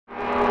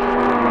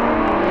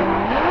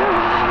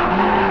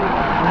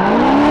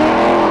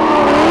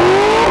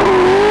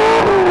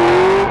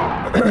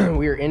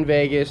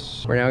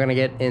Vegas. We're now gonna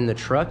get in the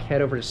truck,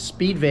 head over to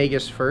Speed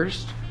Vegas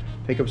first,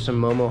 pick up some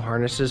Momo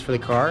harnesses for the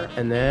car,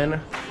 and then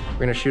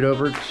we're gonna shoot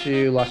over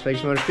to Las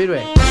Vegas Motor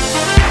Speedway.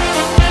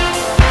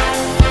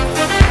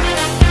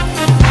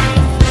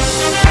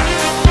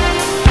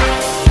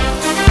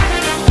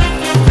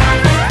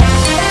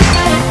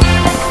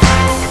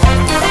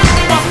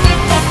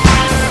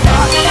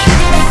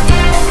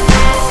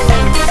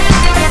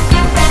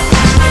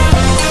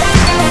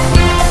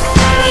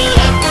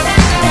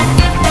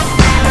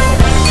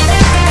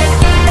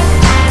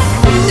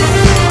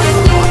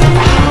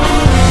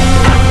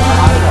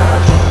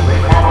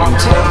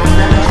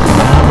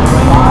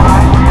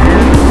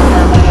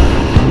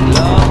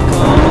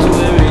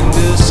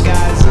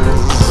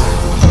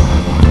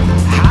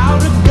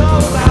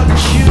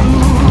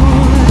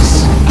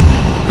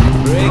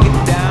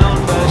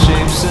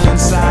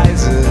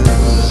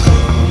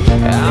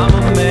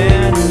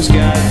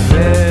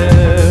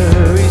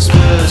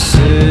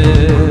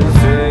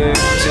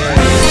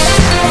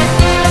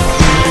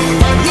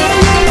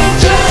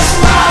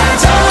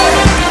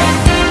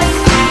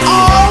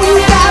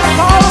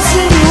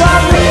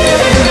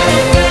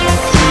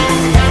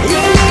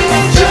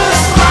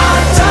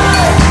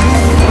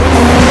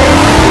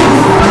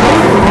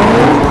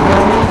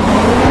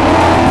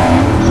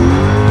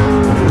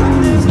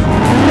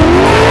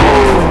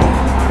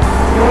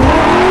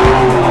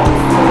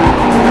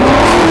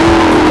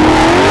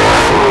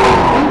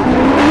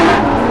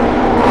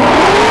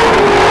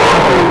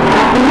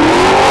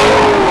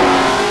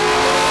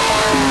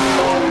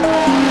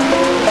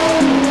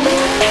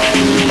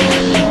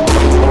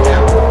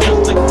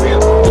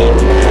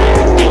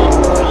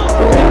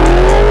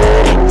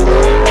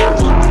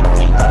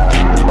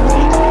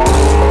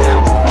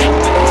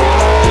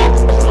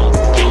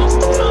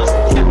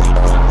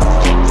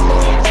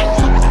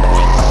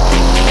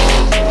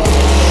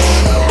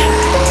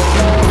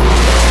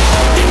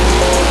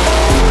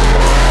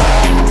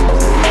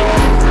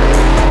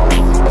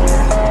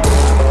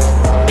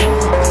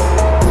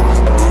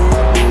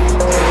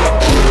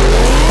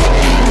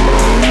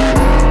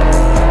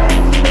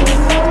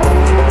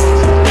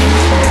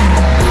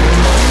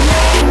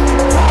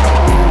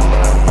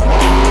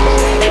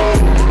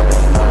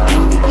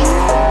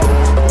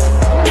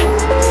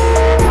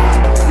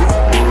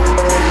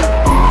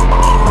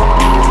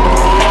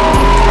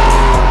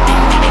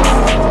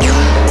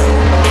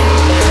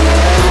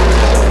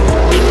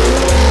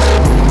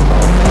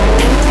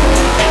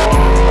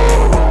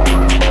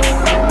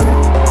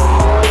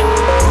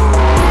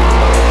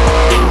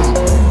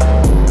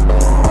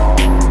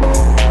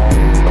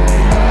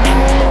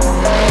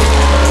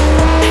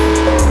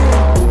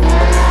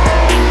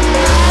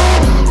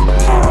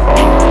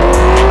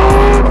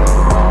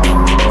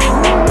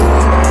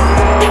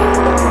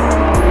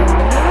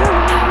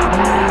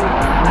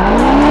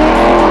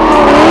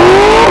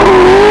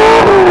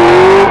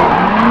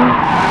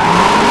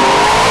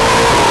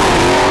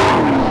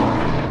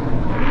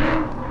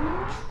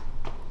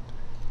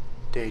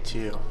 Day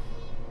 2,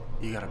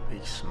 you got a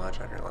big smudge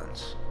on your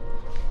lens.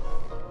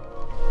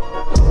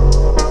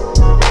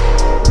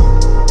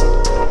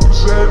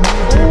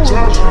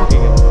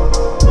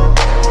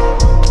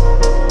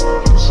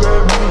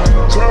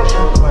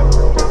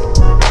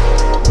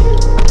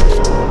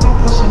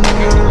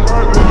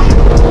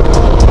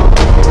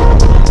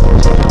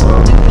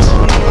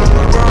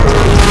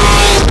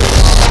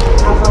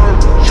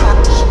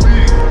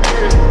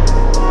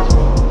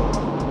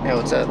 Hey,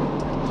 what's up?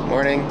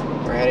 Morning.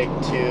 We're heading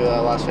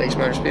to Las Vegas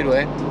Motor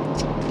Speedway,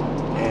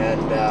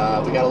 and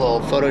we got a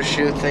little photo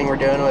shoot thing we're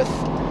doing with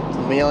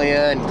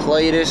Amelia and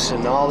Cletus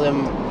and all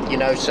them, you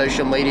know,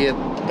 social media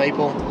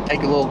people. Take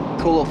a cool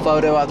little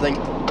photo. I think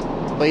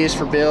Leah's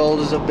for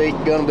Build is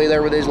gonna be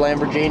there with his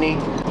Lamborghini.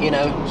 You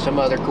know, some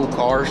other cool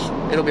cars.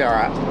 It'll be all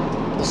right.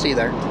 We'll see you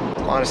there.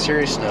 On a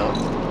serious note,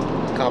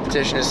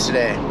 competition is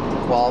today.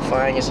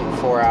 Qualifying is in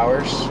 4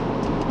 hours.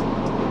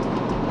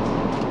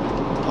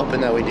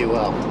 Hoping that we do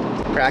well.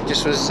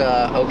 Practice was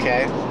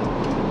okay.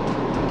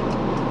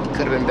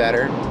 Could have been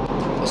better.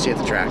 We'll see you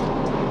at the track.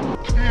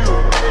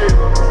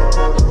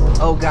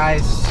 Oh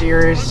guys,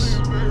 serious.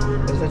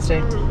 What does that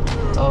say?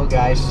 Oh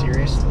guys,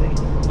 seriously.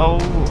 Oh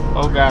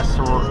guys,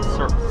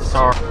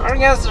 sorry. I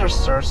guess they're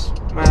source,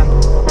 man.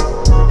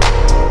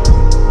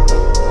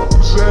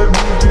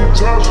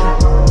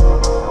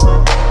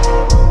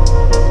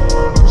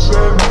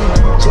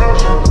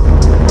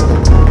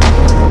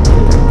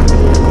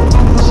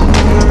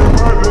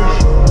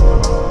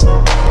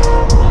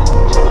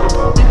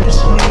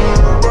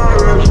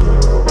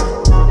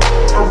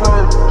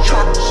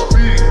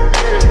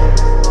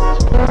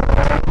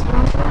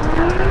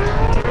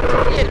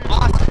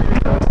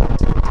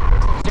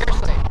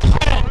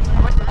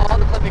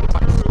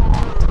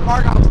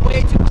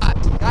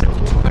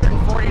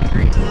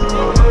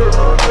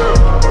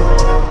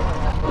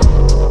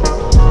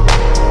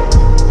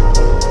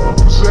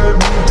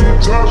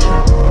 Touch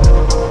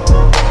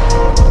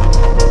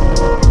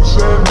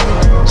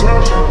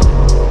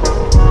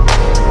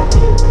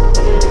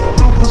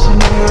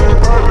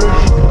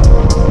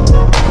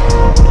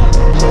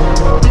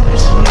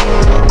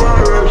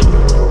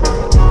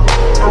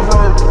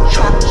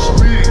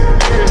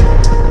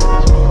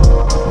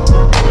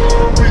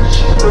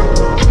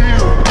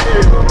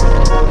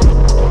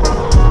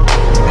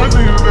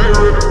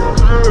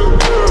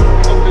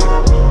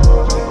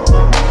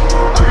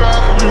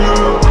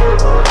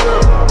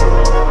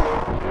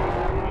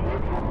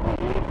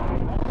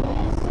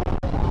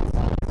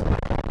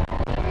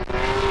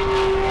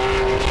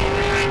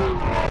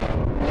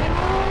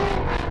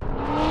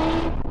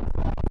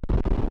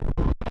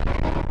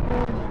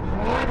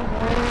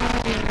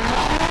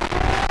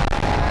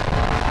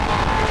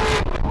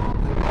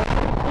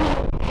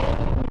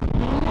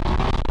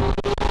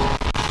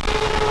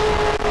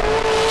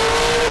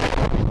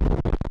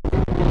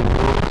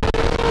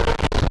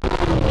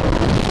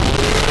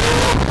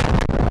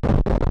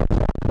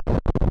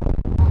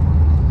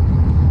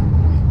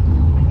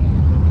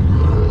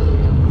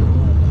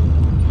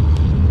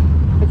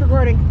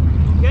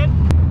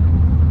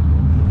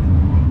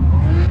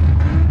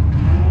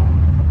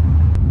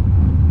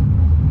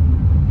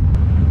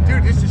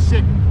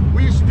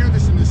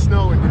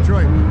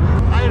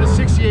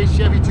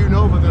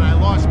Nova that I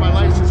lost my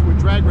license with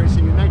drag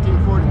racing in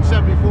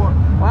 1974.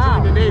 Wow.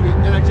 Joined the Navy,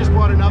 and I just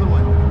bought another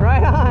one.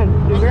 Right on.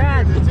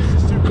 Congrats.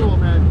 This is too cool,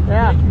 man.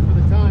 Yeah. Thank you for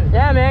the time.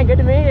 Yeah, man. Good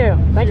to meet you.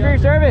 Thanks for your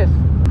service.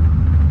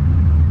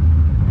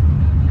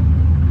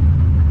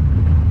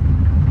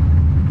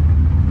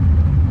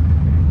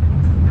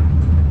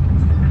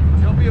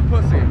 Don't be a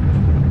pussy.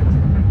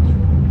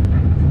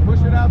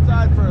 Push it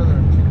outside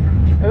further.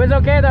 It was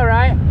okay though,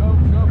 right? Go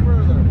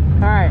further.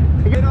 All right.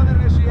 Get on the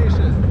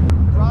initiation.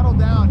 Throttle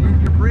down.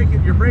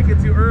 You're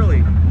braking too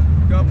early.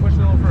 Go push it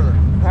a little further.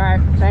 All right.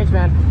 Thanks,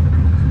 man.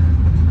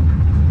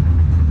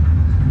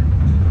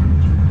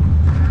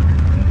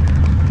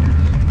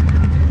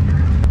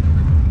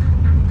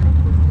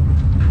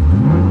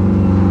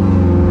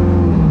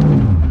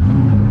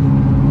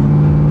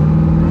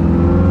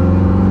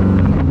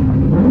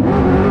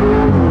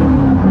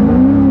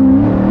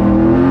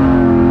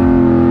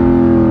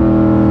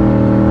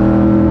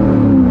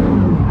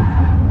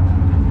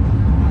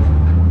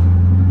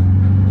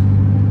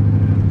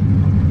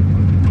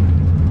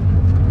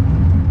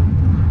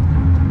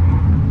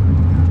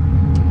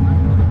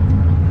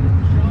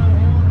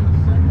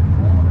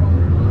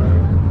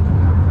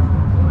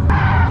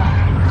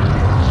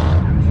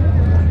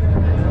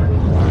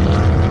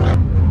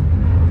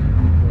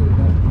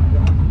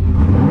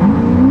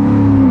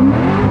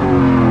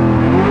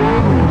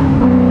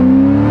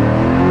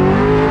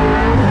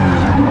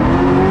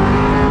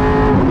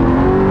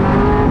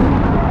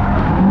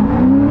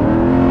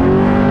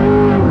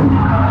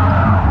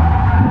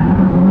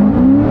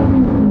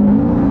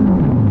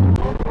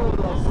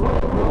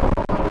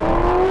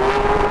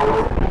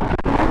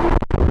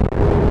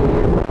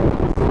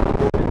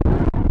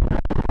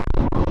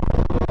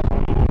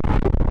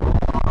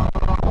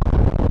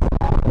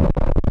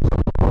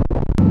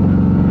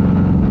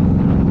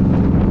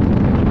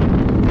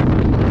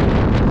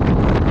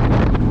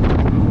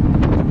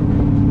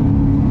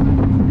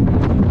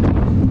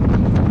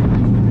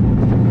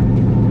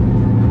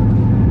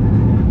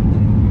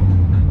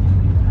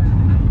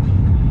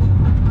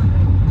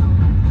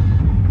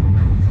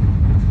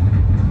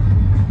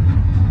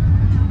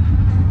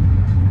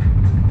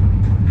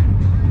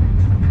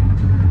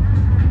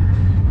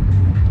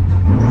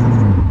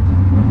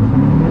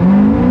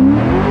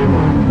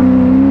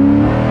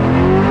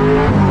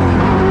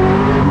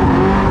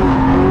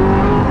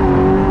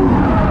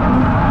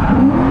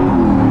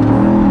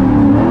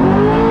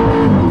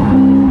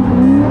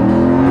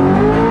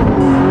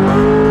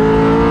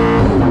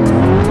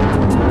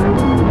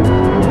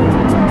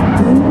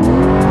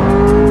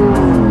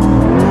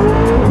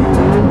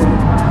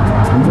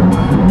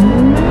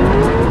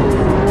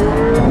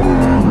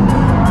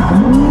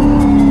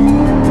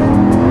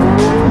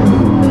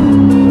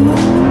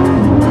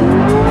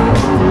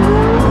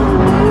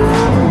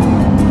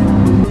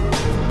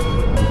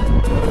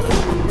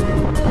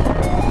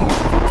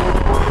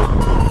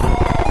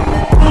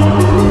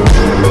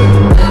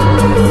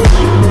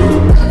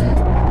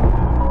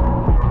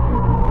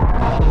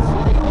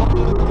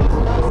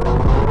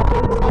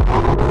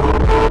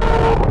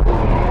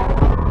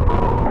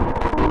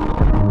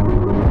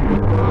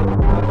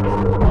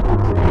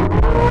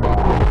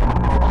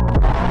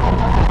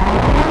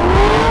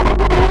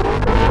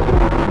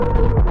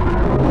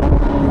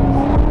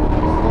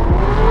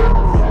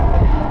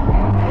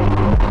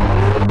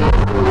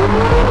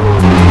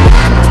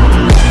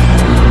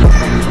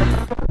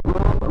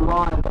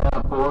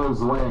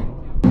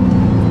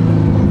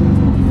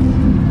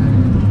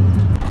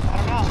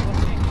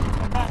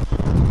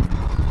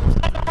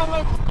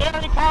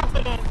 Very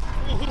confident.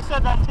 He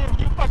said that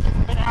too. You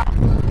fucking been out.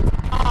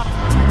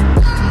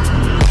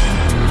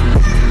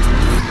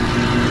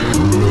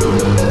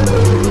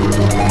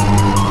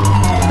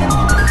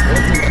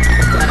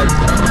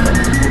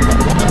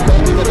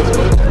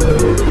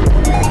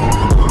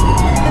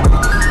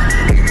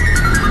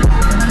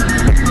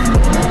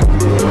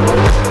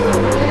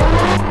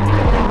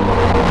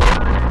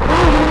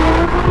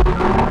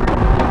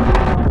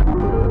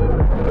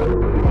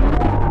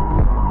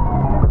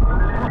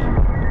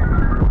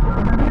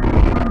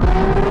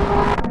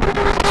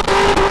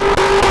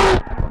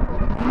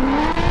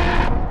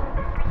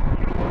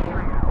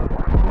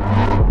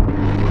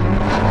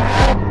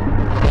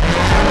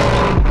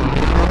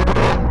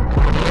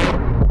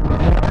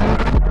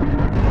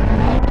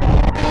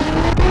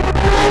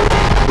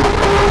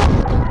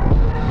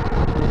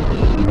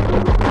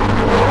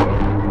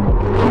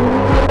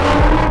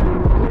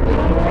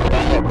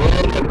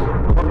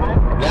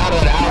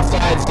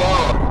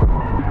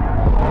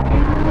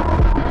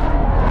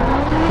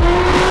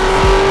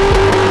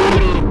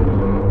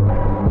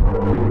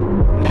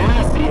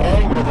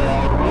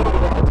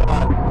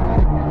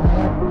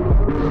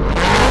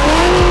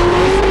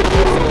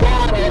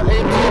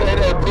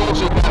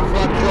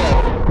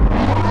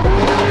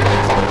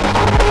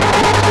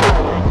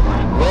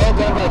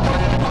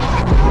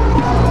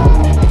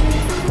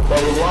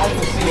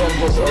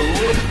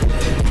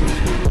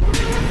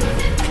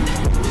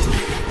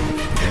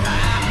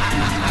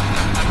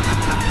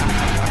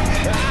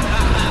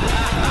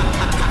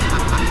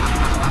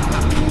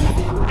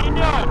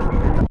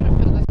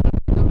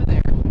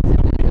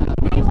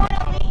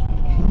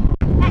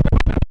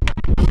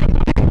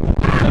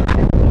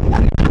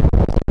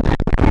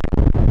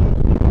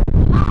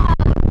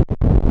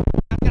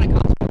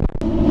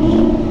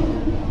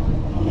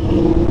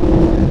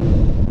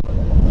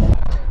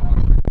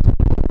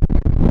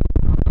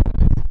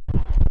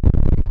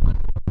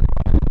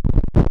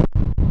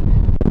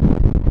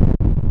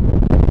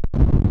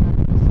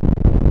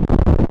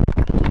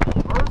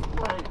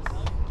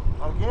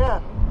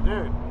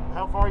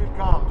 far you've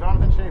come.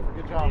 Jonathan Schaefer,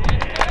 good job. Good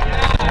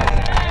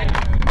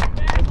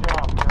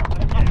job.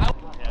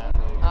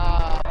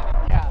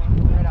 Yeah,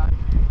 right on.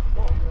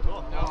 Cool.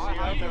 No, see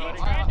you out there, buddy.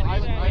 I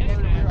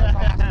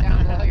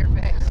down your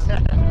face.